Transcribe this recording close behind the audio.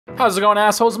How's it going,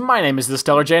 assholes? My name is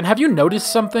TheStellarJay, and have you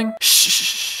noticed something?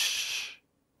 Shh.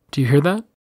 Do you hear that?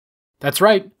 That's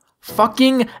right.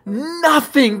 Fucking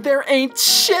nothing! There ain't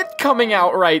shit coming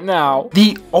out right now!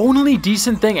 The only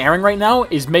decent thing airing right now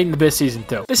is Made in Abyss Season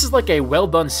 2. This is like a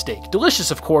well-done steak.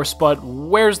 Delicious, of course, but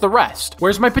where's the rest?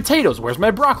 Where's my potatoes? Where's my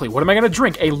broccoli? What am I gonna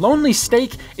drink? A lonely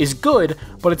steak is good,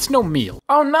 but it's no meal.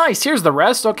 Oh, nice! Here's the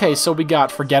rest. Okay, so we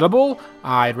got Forgettable.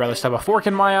 I'd rather stab a fork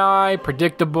in my eye.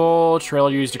 Predictable. Trailer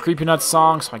used a Creepy Nuts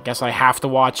song, so I guess I have to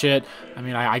watch it. I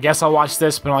mean, I guess I'll watch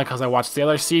this, but only because I watched the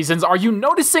other seasons. Are you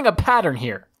noticing a pattern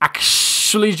here?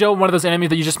 Actually, Joe, one of those enemies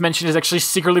that you just mentioned is actually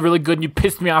secretly really good and you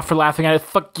pissed me off for laughing at it.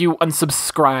 Fuck you,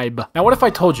 unsubscribe. Now, what if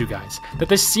I told you guys that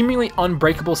this seemingly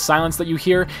unbreakable silence that you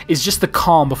hear is just the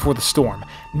calm before the storm?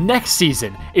 Next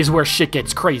season is where shit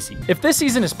gets crazy. If this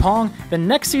season is Pong, then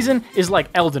next season is like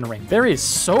Elden Ring. There is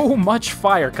so much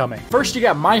fire coming. First, you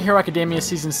got My Hero Academia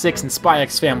Season 6 and Spy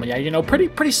X Family. Yeah, you know,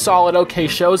 pretty solid, okay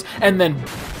shows. And then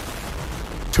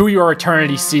To Your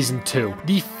Eternity Season 2.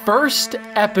 The first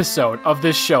episode of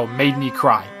this show made me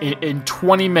cry in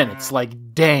 20 minutes. Like,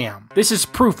 damn. This is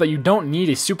proof that you don't need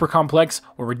a super complex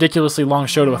or ridiculously long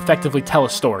show to effectively tell a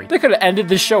story. They could have ended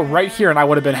this show right here and I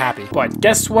would have been happy. But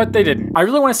guess what? They didn't. I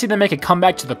really want to see them make a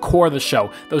comeback to the core of the show.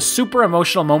 Those super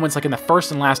emotional moments like in the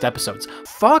first and last episodes.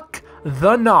 Fuck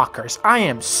the knockers. I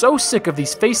am so sick of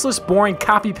these faceless, boring,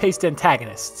 copy-paste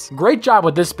antagonists. Great job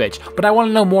with this bitch, but I want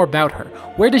to know more about her.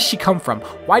 Where does she come from?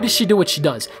 Why does she do what she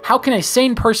does? How can a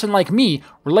sane person like me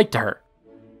relate to her?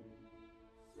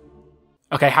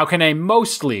 Okay, how can a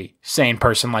mostly sane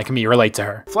person like me relate to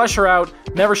her? Flesh her out,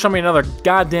 never show me another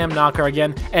goddamn knocker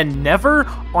again, and never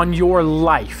on your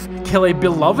life kill a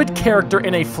beloved character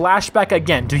in a flashback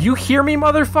again. Do you hear me,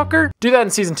 motherfucker? Do that in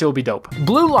Season 2, will be dope.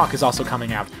 Blue Lock is also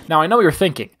coming out. Now, I know what you're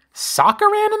thinking. Soccer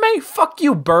anime? Fuck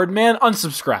you, Birdman.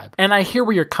 Unsubscribe. And I hear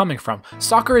where you're coming from.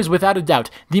 Soccer is without a doubt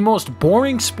the most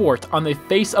boring sport on the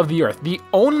face of the earth. The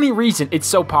only reason it's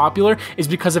so popular is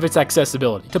because of its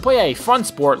accessibility. To play a fun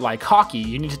sport like hockey,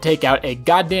 you need to take out a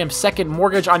goddamn second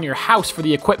mortgage on your house for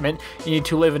the equipment, you need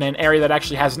to live in an area that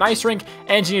actually has an ice rink,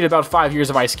 and you need about 5 years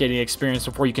of ice skating experience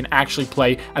before you can actually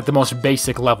play at the most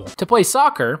basic level. To play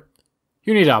soccer,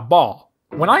 you need a ball.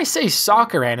 When I say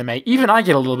soccer anime, even I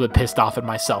get a little bit pissed off at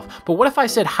myself. But what if I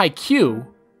said Haikyuu,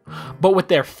 but with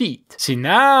their feet? See,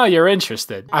 now you're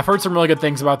interested. I've heard some really good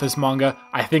things about this manga.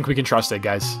 I think we can trust it,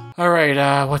 guys.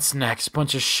 Alright, what's next?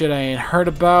 Bunch of shit I ain't heard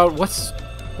about.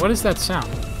 What is that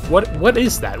sound? What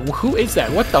is that? Who is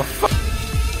that? What the fuck?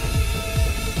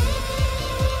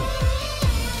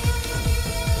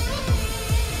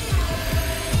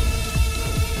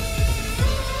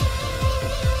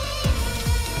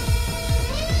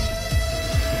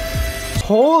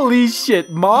 Holy shit,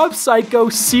 Mob Psycho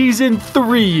Season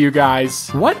 3, you guys.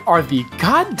 What are the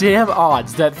goddamn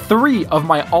odds that 3 of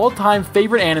my all-time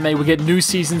favorite anime will get new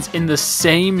seasons in the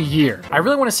same year? I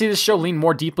really want to see this show lean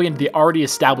more deeply into the already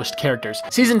established characters.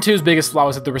 Season 2's biggest flaw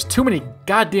was that there was too many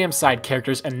goddamn side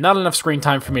characters and not enough screen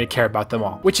time for me to care about them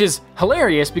all. Which is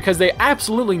hilarious because they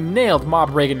absolutely nailed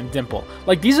Mob, Reagan, and Dimple.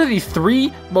 Like, these are the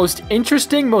 3 most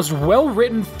interesting, most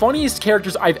well-written, funniest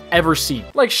characters I've ever seen.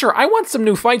 Like, sure, I want some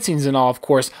new fight scenes and all, of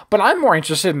course, but I'm more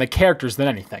interested in the characters than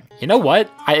anything. You know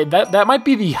what? That might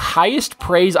be the highest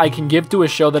praise I can give to a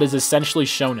show that is essentially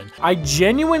shonen. I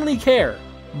genuinely care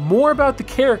more about the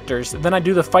characters than I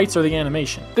do the fights or the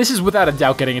animation. This is without a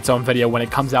doubt getting its own video when it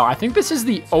comes out. I think this is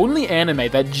the only anime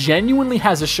that genuinely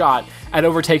has a shot at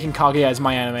overtaking Kaguya as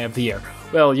my anime of the year.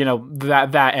 Well, you know,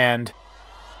 that and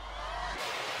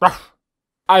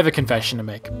I have a confession to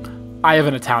make. I have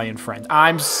an Italian friend.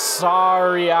 I'm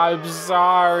sorry, I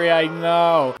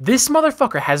know. This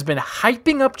motherfucker has been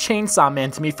hyping up Chainsaw Man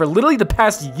to me for literally the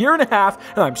past year and a half,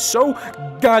 and I'm so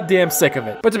goddamn sick of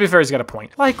it. But to be fair, he's got a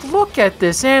point. Like, look at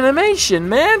this animation,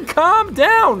 man. Calm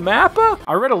down, Mappa.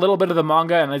 I read a little bit of the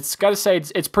manga, and it's gotta say,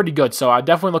 it's pretty good, so I'm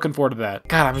definitely looking forward to that.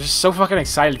 God, I'm just so fucking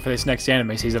excited for this next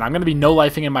anime season. I'm gonna be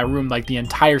no-lifing in my room like the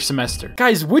entire semester.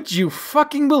 Guys, would you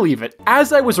fucking believe it?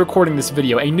 As I was recording this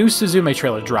video, a new Suzume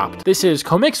trailer dropped. This is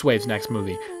Comics Wave's next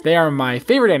movie. They are my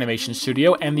favorite animation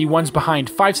studio and the ones behind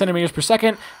 5 centimeters per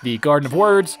second, The Garden of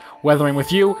Words, Weathering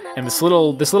with You, and this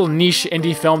little niche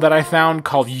indie film that I found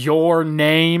called Your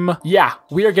Name. Yeah,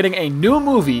 we are getting a new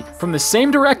movie from the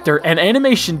same director and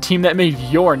animation team that made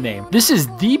Your Name. This is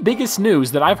the biggest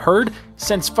news that I've heard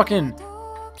since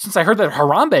I heard that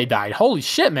Harambe died. Holy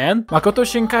shit, man. Makoto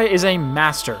Shinkai is a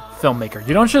master filmmaker.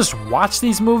 You don't just watch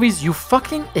these movies, you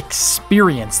fucking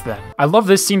experience them. I love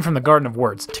this scene from The Garden of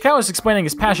Words. Takao is explaining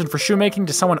his passion for shoemaking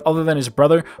to someone other than his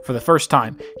brother for the first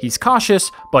time. He's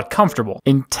cautious, but comfortable.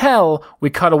 Until we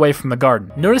cut away from the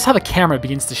garden. Notice how the camera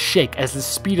begins to shake as the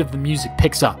speed of the music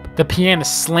picks up. The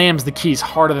pianist slams the keys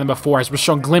harder than before as we're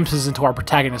shown glimpses into our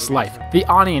protagonist's life. The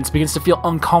audience begins to feel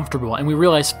uncomfortable, and we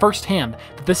realize firsthand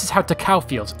that this is how Takao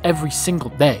feels every single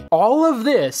day. All of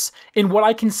this in what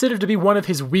I consider to be one of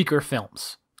his weaker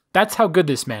films. That's how good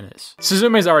this man is.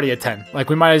 Suzume's already a 10. Like,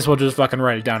 we might as well just fucking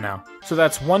write it down now. So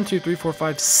that's 1, 2, 3, 4,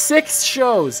 5, 6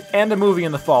 shows and a movie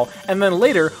in the fall. And then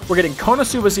later, we're getting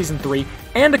Konosuba Season 3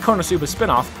 and a Konosuba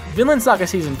spinoff, Vinland Saga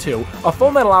Season 2, a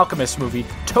Full Metal Alchemist movie,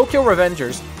 Tokyo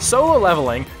Revengers, Solo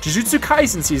Leveling, Jujutsu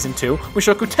Kaisen Season 2,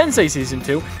 Mushoku Tensei Season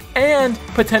 2, and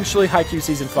potentially Haikyuu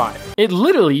Season 5. It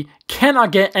literally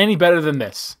cannot get any better than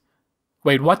this.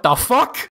 Wait, what the fuck?